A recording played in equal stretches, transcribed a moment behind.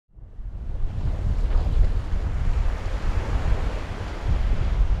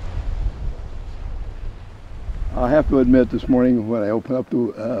I have to admit this morning when I opened up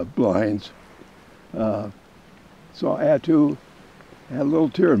the blinds, saw Attu, had a little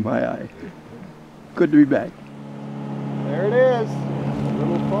tear in my eye. Good to be back. There it is. A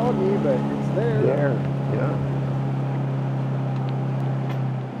little foggy, but it's there. There, yeah.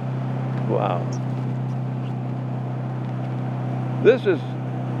 Wow. This is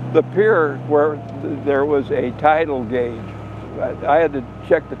the pier where there was a tidal gauge. I had to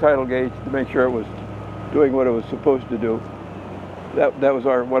check the tidal gauge to make sure it was doing what it was supposed to do. That was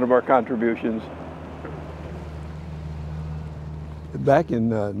one of our contributions. Back in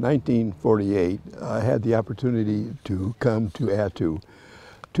 1948, I had the opportunity to come to Attu.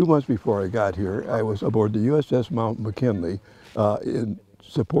 2 months before I got here, I was aboard the USS Mount McKinley in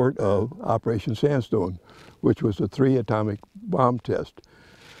support of Operation Sandstone, which was a 3 atomic bomb test.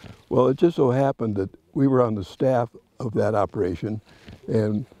 Well, it just so happened that we were on the staff of that operation,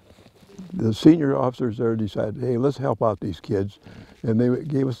 and the senior officers there decided, hey, let's help out these kids. And they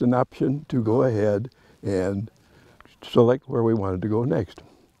gave us an option to go ahead and select where we wanted to go next.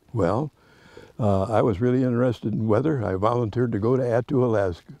 Well, I was really interested in weather. I volunteered to go to Attu,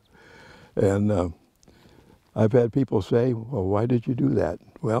 Alaska. And I've had people say, well, why did you do that?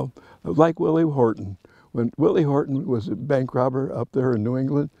 Well, like Willie Horton. When Willie Horton was a bank robber up there in New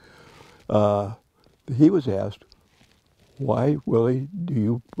England, he was asked, why, Willie, do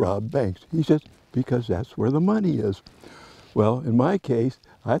you rob banks? He says, because that's where the money is. Well, in my case,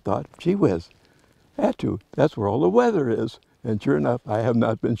 I thought, gee whiz, Attu, that's where all the weather is. And sure enough, I have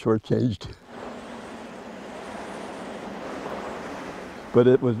not been shortchanged. But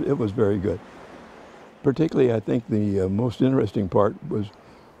it was very good. Particularly, I think the most interesting part was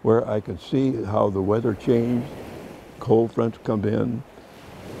where I could see how the weather changed, cold fronts come in.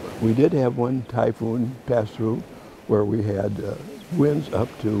 We did have one typhoon pass through where we had winds up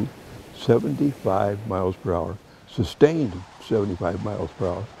to 75 miles per hour, sustained 75 miles per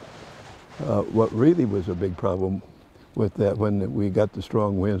hour. What really was a big problem with that when we got the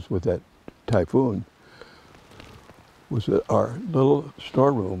strong winds with that typhoon was that our little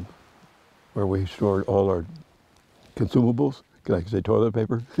storeroom where we stored all our consumables, can I say toilet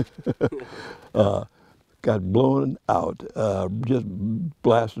paper, got blown out, just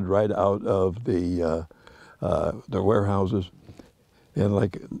blasted right out of the warehouses. And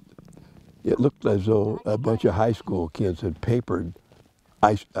like, it looked as though a bunch of high school kids had papered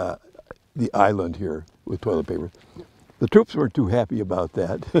the island here with toilet paper. The troops weren't too happy about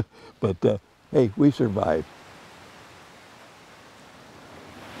that, but hey, we survived.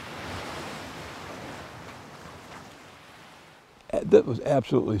 That was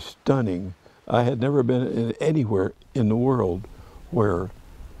absolutely stunning. I had never been anywhere in the world where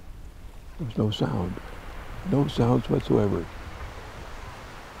there was no sound, no sounds whatsoever.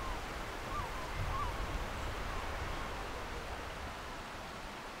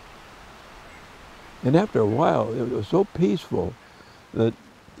 And after a while, it was so peaceful that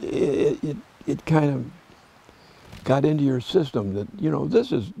it kind of got into your system that, you know,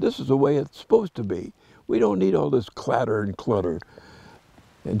 this is the way it's supposed to be. We don't need all this clatter and clutter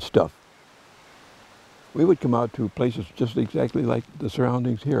and stuff. We would come out to places just exactly like the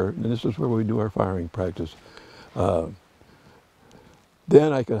surroundings here, and this is where we do our firing practice. Then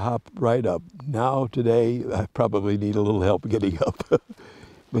I could hop right up. Now, today, I probably need a little help getting up.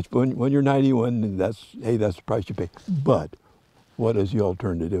 But when you're 91, that's the price you pay. But what is the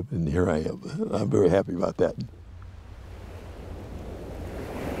alternative? And here I am. I'm very happy about that.